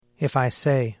If I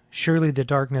say, surely the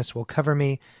darkness will cover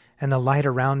me, and the light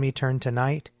around me turn to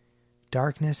night,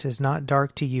 darkness is not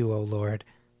dark to you, O Lord.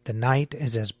 The night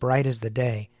is as bright as the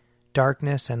day.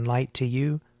 Darkness and light to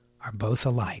you are both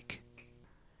alike.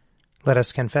 Let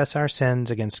us confess our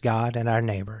sins against God and our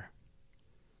neighbor.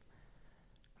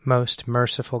 Most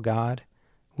merciful God,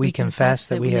 we confess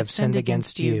that we have sinned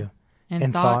against you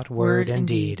in thought, word, and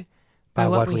deed, by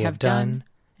what we have done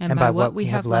and by what we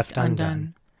have left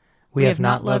undone. We have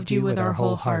not loved you with our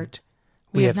whole heart.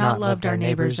 We have not loved our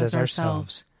neighbors as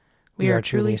ourselves. We are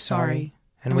truly sorry,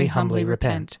 and we humbly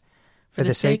repent. For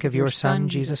the sake of your Son,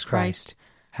 Jesus Christ,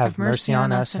 have mercy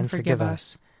on us and forgive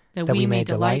us, that we may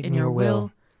delight in your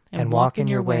will and walk in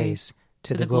your ways,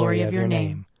 to the glory of your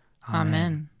name.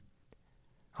 Amen.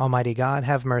 Almighty God,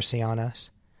 have mercy on us.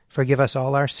 Forgive us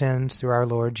all our sins through our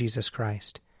Lord Jesus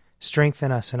Christ.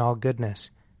 Strengthen us in all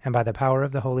goodness, and by the power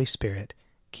of the Holy Spirit,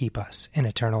 keep us in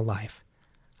eternal life.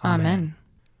 Amen.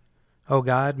 O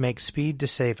God, make speed to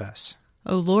save us.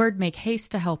 O Lord, make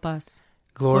haste to help us.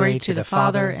 Glory to the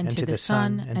Father, and to the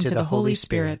Son, and to the Holy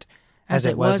Spirit, as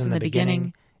it was in the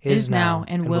beginning, is now,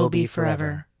 and will be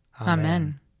forever.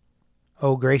 Amen.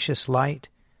 O gracious light,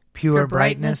 pure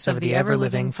brightness of the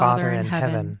ever-living Father in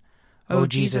heaven, O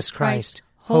Jesus Christ,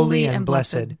 holy and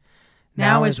blessed,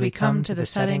 now as we come to the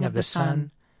setting of the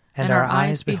sun, and our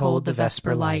eyes behold the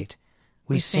vesper light,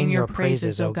 we sing your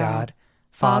praises, O God,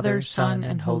 Father, Son,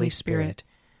 and Holy Spirit.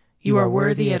 You are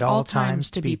worthy at all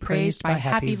times to be praised by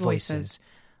happy voices,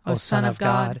 O Son of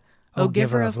God, O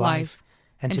Giver of life,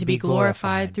 and to be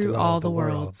glorified through all the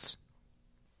worlds.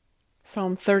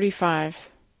 Psalm 35.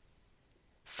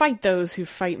 Fight those who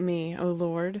fight me, O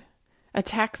Lord.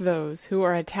 Attack those who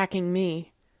are attacking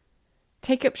me.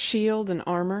 Take up shield and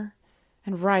armor,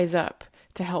 and rise up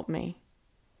to help me.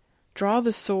 Draw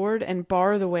the sword and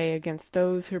bar the way against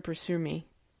those who pursue me.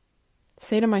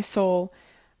 Say to my soul,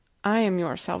 I am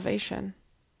your salvation.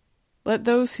 Let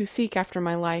those who seek after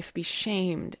my life be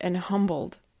shamed and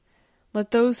humbled.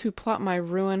 Let those who plot my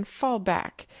ruin fall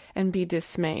back and be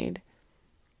dismayed.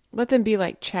 Let them be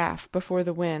like chaff before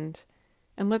the wind,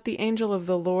 and let the angel of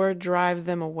the Lord drive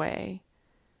them away.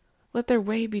 Let their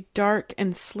way be dark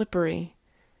and slippery,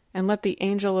 and let the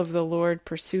angel of the Lord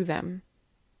pursue them.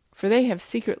 For they have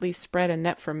secretly spread a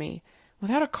net for me,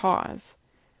 without a cause.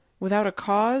 Without a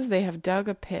cause they have dug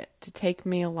a pit to take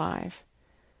me alive.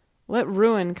 Let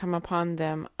ruin come upon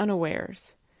them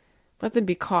unawares. Let them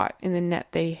be caught in the net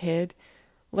they hid.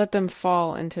 Let them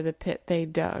fall into the pit they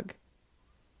dug.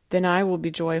 Then I will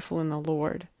be joyful in the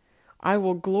Lord. I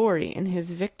will glory in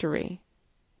his victory.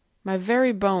 My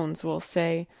very bones will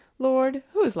say, Lord,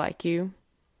 who is like you?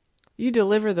 You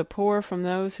deliver the poor from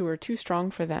those who are too strong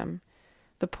for them,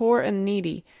 the poor and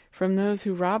needy from those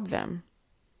who rob them.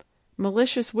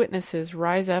 Malicious witnesses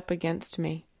rise up against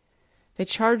me. They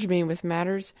charge me with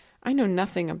matters I know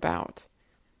nothing about.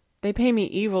 They pay me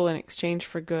evil in exchange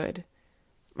for good.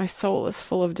 My soul is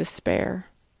full of despair.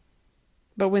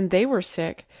 But when they were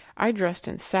sick, I dressed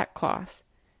in sackcloth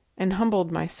and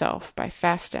humbled myself by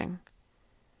fasting.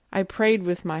 I prayed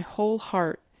with my whole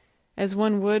heart, as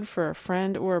one would for a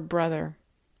friend or a brother.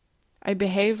 I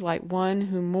behaved like one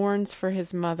who mourns for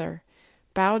his mother,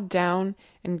 bowed down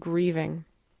and grieving.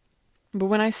 But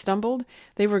when I stumbled,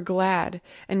 they were glad,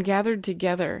 and gathered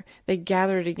together, they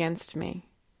gathered against me.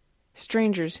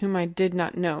 Strangers whom I did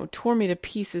not know tore me to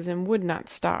pieces and would not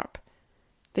stop.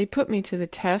 They put me to the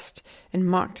test and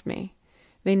mocked me.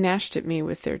 They gnashed at me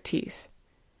with their teeth.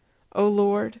 O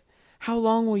Lord, how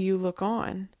long will you look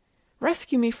on?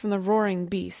 Rescue me from the roaring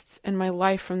beasts, and my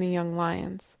life from the young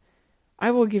lions.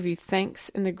 I will give you thanks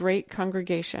in the great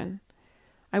congregation.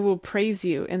 I will praise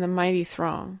you in the mighty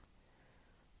throng.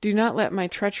 Do not let my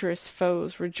treacherous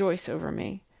foes rejoice over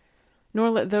me, nor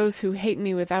let those who hate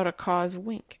me without a cause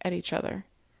wink at each other.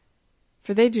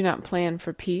 For they do not plan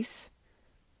for peace,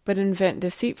 but invent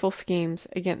deceitful schemes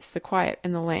against the quiet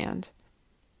in the land.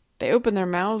 They opened their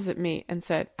mouths at me and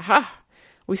said, Aha!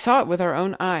 We saw it with our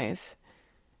own eyes.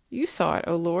 You saw it,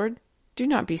 O Lord. Do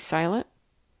not be silent.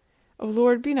 O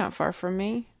Lord, be not far from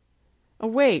me.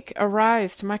 Awake,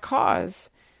 arise to my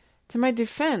cause, to my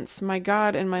defense, my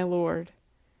God and my Lord.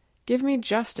 Give me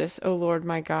justice, O Lord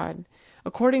my God,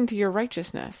 according to your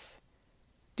righteousness.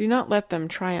 Do not let them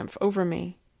triumph over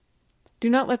me. Do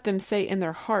not let them say in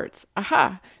their hearts,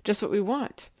 Aha, just what we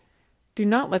want. Do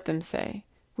not let them say,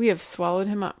 We have swallowed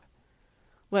him up.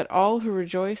 Let all who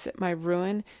rejoice at my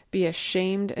ruin be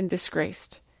ashamed and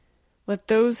disgraced. Let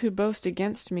those who boast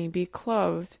against me be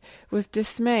clothed with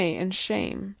dismay and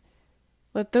shame.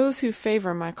 Let those who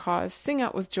favor my cause sing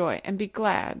out with joy and be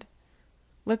glad.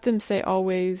 Let them say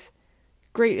always,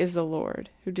 Great is the Lord,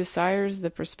 who desires the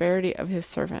prosperity of his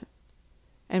servant.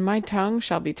 And my tongue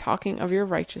shall be talking of your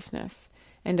righteousness,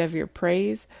 and of your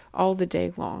praise all the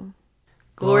day long.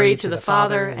 Glory to the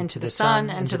Father, and to the Son,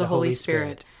 and to the Holy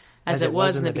Spirit, as it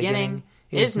was in the beginning,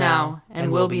 is now,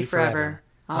 and will be forever.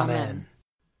 Amen.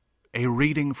 A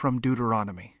reading from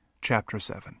Deuteronomy, chapter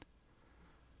 7.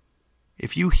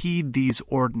 If you heed these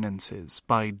ordinances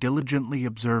by diligently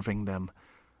observing them,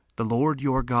 the Lord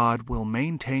your God will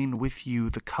maintain with you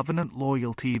the covenant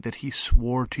loyalty that he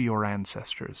swore to your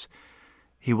ancestors.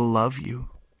 He will love you,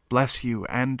 bless you,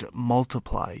 and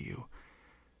multiply you.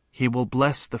 He will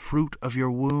bless the fruit of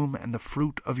your womb and the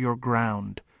fruit of your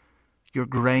ground, your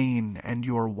grain and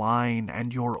your wine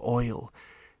and your oil,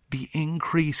 the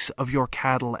increase of your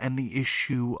cattle and the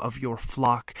issue of your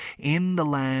flock in the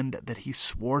land that he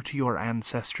swore to your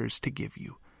ancestors to give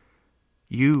you.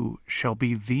 You shall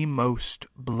be the most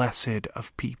blessed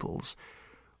of peoples,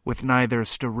 with neither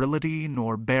sterility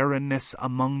nor barrenness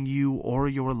among you or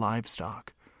your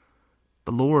livestock.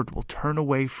 The Lord will turn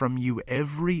away from you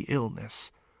every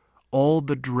illness, all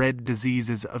the dread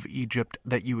diseases of Egypt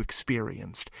that you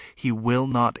experienced. He will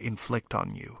not inflict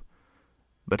on you,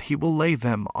 but he will lay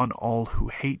them on all who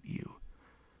hate you.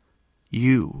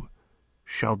 You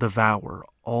shall devour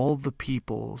all the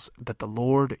peoples that the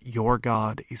Lord your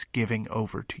God is giving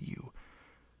over to you,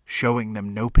 showing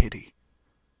them no pity.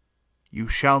 You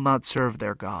shall not serve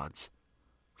their gods,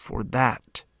 for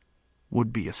that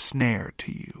would be a snare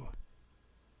to you.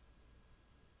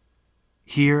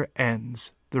 Here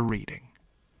ends the reading.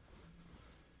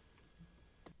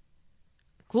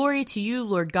 Glory to you,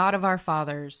 Lord God of our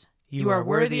fathers. You are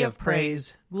worthy of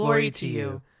praise. Glory to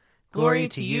you. Glory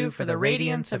to you for the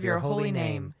radiance of your holy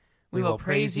name. We will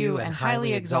praise you and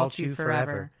highly exalt you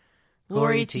forever.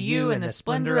 Glory to you in the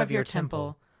splendor of your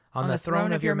temple. On the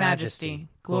throne of your majesty,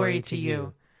 glory to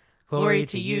you. Glory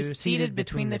to you seated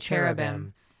between the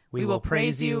cherubim. We will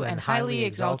praise you and highly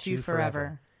exalt you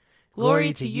forever.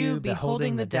 Glory to you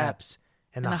beholding the depths,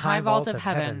 and the high vault of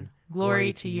heaven,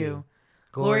 glory to you.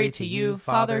 Glory to you,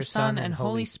 Father, Son, and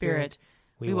Holy Spirit.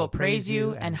 We will praise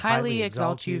you and highly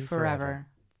exalt you forever.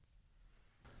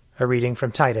 A reading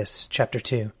from Titus, chapter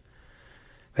 2.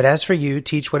 But as for you,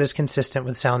 teach what is consistent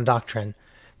with sound doctrine.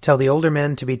 Tell the older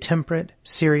men to be temperate,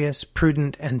 serious,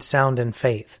 prudent, and sound in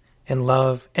faith, in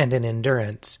love, and in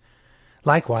endurance.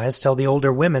 Likewise, tell the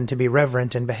older women to be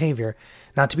reverent in behavior,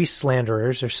 not to be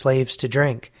slanderers or slaves to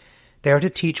drink. They are to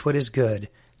teach what is good,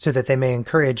 so that they may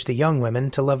encourage the young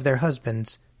women to love their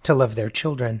husbands, to love their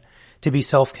children, to be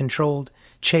self-controlled,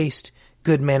 chaste,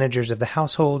 good managers of the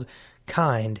household,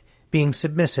 kind, being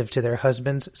submissive to their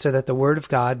husbands, so that the word of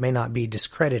God may not be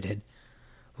discredited.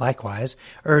 Likewise,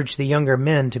 urge the younger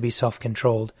men to be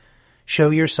self-controlled. Show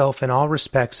yourself in all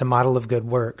respects a model of good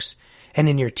works, and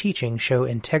in your teaching show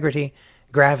integrity,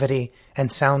 gravity,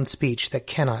 and sound speech that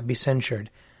cannot be censured.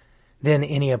 Then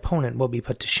any opponent will be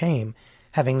put to shame,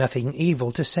 having nothing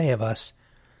evil to say of us.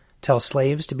 Tell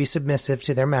slaves to be submissive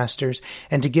to their masters,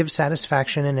 and to give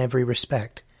satisfaction in every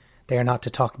respect. They are not to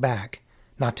talk back,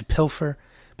 not to pilfer,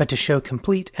 but to show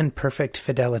complete and perfect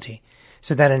fidelity,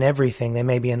 so that in everything they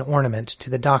may be an ornament to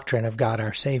the doctrine of God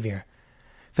our Savior.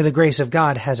 For the grace of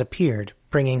God has appeared,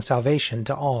 bringing salvation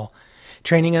to all,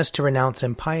 training us to renounce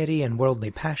impiety and worldly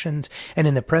passions, and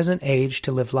in the present age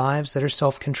to live lives that are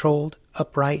self-controlled,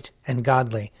 upright, and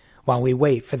godly, while we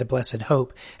wait for the blessed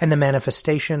hope and the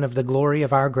manifestation of the glory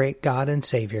of our great God and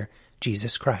Savior,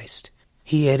 Jesus Christ.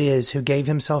 He it is who gave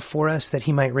himself for us that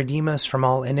he might redeem us from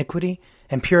all iniquity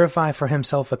and purify for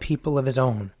himself a people of his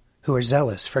own, who are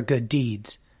zealous for good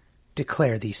deeds.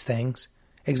 Declare these things.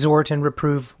 Exhort and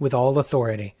reprove with all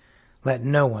authority. Let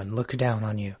no one look down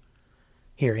on you.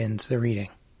 Here ends the reading.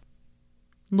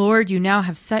 Lord, you now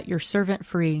have set your servant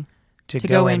free, to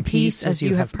go in peace as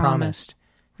you have promised.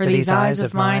 For these eyes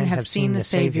of mine have seen the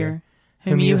Savior,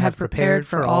 whom you have prepared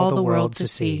for all the world to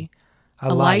see,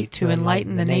 a light to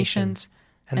enlighten the nations,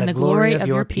 and the glory of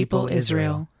your people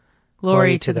Israel.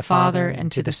 Glory to the Father,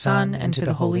 and to the Son, and to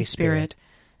the Holy Spirit,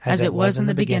 as it was in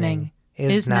the beginning,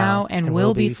 is now, and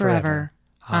will be forever.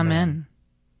 Amen.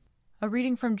 A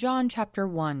reading from John chapter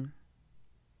 1.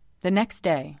 The next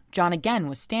day, John again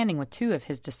was standing with two of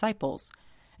his disciples,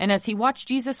 and as he watched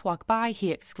Jesus walk by,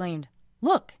 he exclaimed,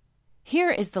 "Look,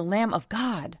 here is the Lamb of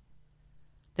God."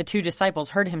 The two disciples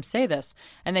heard him say this,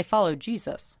 and they followed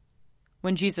Jesus.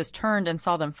 When Jesus turned and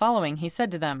saw them following, he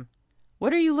said to them,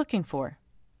 "What are you looking for?"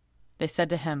 They said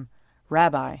to him,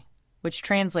 "Rabbi," which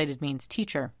translated means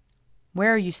teacher,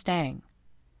 "where are you staying?"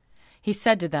 He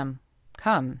said to them,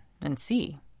 "Come and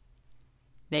see."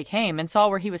 They came and saw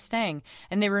where he was staying,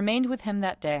 and they remained with him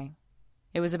that day.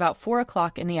 It was about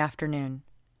 4:00 in the afternoon.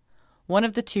 One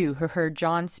of the two who heard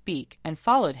John speak and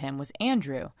followed him was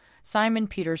Andrew, Simon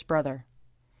Peter's brother.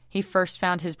 He first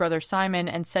found his brother Simon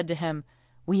and said to him,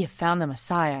 "We have found the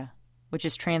Messiah," which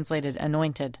is translated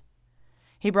anointed.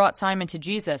 He brought Simon to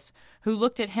Jesus, who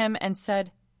looked at him and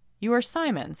said, "You are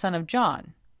Simon, son of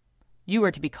John. You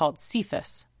are to be called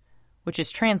Cephas," which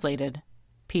is translated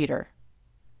Peter.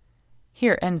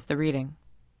 Here ends the reading.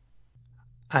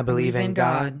 I believe in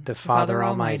God, the Father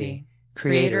Almighty,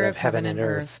 creator of heaven and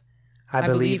earth. I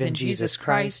believe in Jesus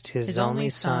Christ, his only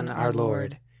Son, our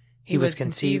Lord. He was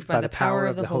conceived by the power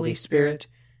of the Holy Spirit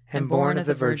and born of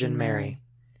the Virgin Mary.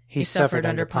 He suffered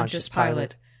under Pontius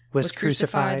Pilate, was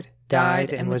crucified, died,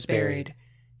 and was buried.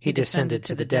 He descended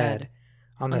to the dead.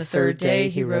 On the third day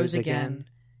he rose again.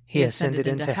 He ascended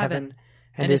into heaven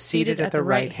and is seated at the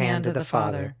right hand of the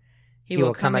Father. He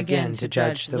will come again to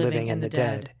judge the living and the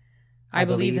dead. I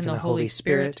believe in the Holy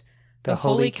Spirit, the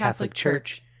Holy Catholic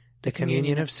Church, the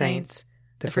communion of saints,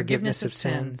 the forgiveness of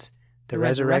sins, the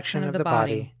resurrection of the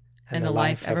body, and the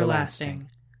life everlasting.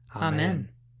 Amen.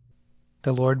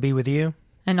 The Lord be with you.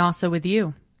 And also with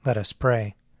you. Let us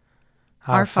pray.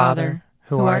 Our Father,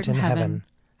 who art in heaven,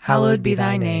 hallowed be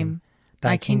thy name.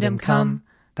 Thy kingdom come,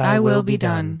 thy will be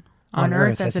done, on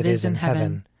earth as it is in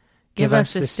heaven. Give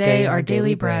us this day our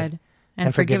daily bread,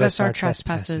 and forgive us our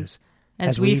trespasses,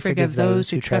 as we forgive those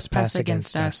who trespass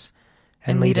against us.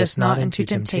 And lead us not into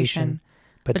temptation,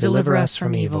 but deliver us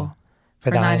from evil. For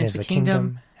thine is the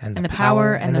kingdom, and the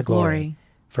power, and the glory,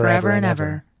 forever and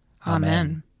ever.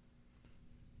 Amen.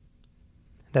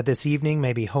 That this evening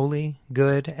may be holy,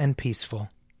 good, and peaceful.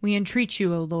 We entreat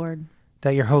you, O Lord.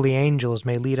 That your holy angels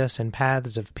may lead us in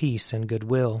paths of peace and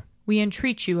goodwill. We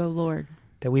entreat you, O Lord.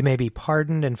 That we may be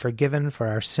pardoned and forgiven for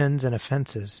our sins and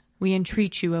offenses. We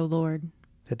entreat you, O Lord.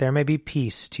 That there may be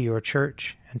peace to your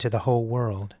church and to the whole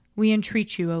world. We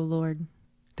entreat you, O Lord.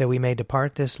 That we may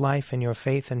depart this life in your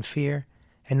faith and fear,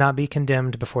 and not be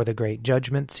condemned before the great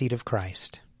judgment seat of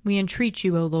Christ. We entreat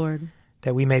you, O Lord.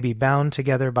 That we may be bound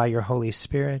together by your Holy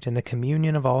Spirit in the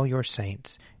communion of all your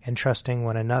saints, entrusting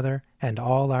one another and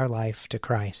all our life to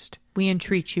Christ. We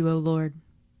entreat you, O Lord.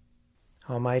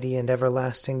 Almighty and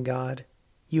everlasting God,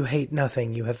 you hate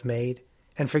nothing you have made,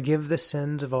 and forgive the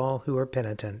sins of all who are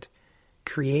penitent.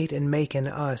 Create and make in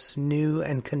us new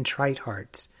and contrite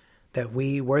hearts, that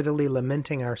we, worthily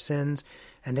lamenting our sins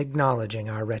and acknowledging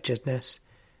our wretchedness,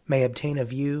 may obtain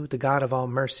of you, the God of all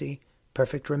mercy,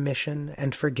 perfect remission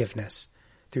and forgiveness,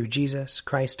 through Jesus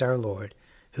Christ our Lord,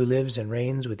 who lives and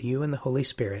reigns with you in the Holy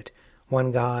Spirit,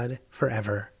 one God,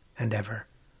 forever and ever.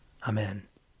 Amen.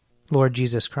 Lord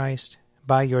Jesus Christ,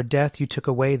 by your death you took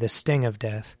away the sting of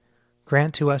death.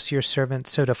 Grant to us, your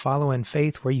servants, so to follow in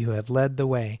faith where you have led the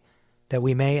way, that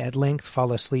we may at length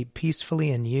fall asleep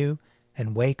peacefully in you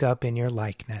and wake up in your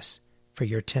likeness, for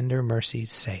your tender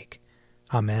mercy's sake.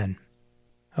 Amen.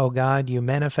 O God, you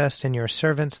manifest in your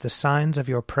servants the signs of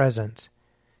your presence.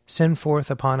 Send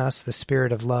forth upon us the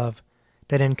Spirit of love,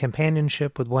 that in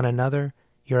companionship with one another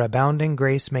your abounding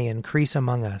grace may increase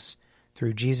among us,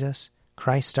 through Jesus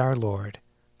Christ our Lord.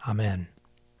 Amen.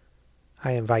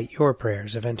 I invite your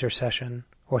prayers of intercession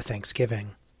or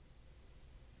thanksgiving.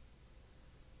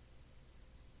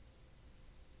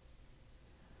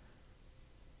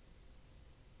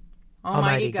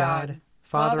 Almighty God,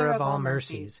 Father of all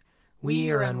mercies, we,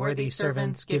 your unworthy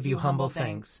servants, give you humble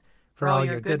thanks for all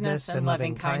your goodness and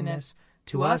loving kindness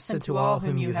to us and to all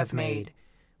whom you have made.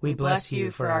 We bless you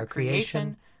for our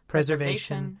creation,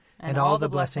 preservation, and all the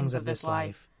blessings of this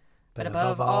life, but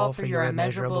above all for your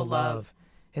immeasurable love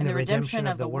in the redemption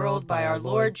of the world by our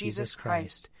Lord Jesus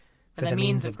Christ, for the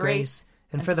means of grace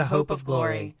and for the hope of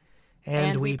glory.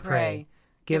 And we pray,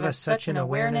 give us such an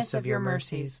awareness of your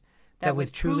mercies, that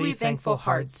with truly thankful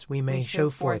hearts we may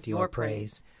show forth your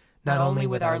praise, not only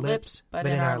with our lips, but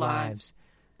in our lives,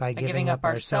 by giving up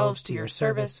ourselves to your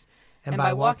service, and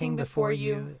by walking before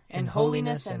you in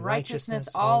holiness and righteousness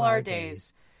all our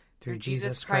days, through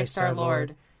Jesus Christ our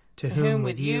Lord, to whom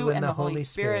with you and the Holy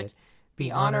Spirit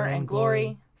be honor and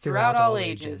glory throughout all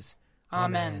ages.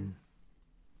 Amen.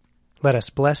 Let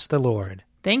us bless the Lord.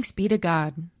 Thanks be to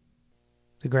God.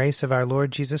 The grace of our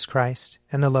Lord Jesus Christ,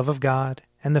 and the love of God,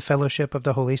 and the fellowship of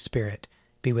the Holy Spirit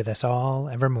be with us all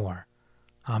evermore.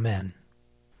 Amen.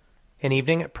 An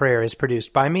Evening at Prayer is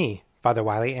produced by me, Father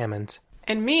Wiley Ammons.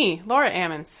 And me, Laura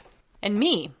Ammons. And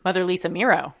me, Mother Lisa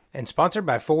Miro. And sponsored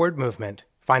by Forward Movement.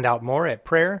 Find out more at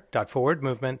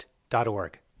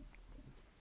prayer.forwardmovement.org.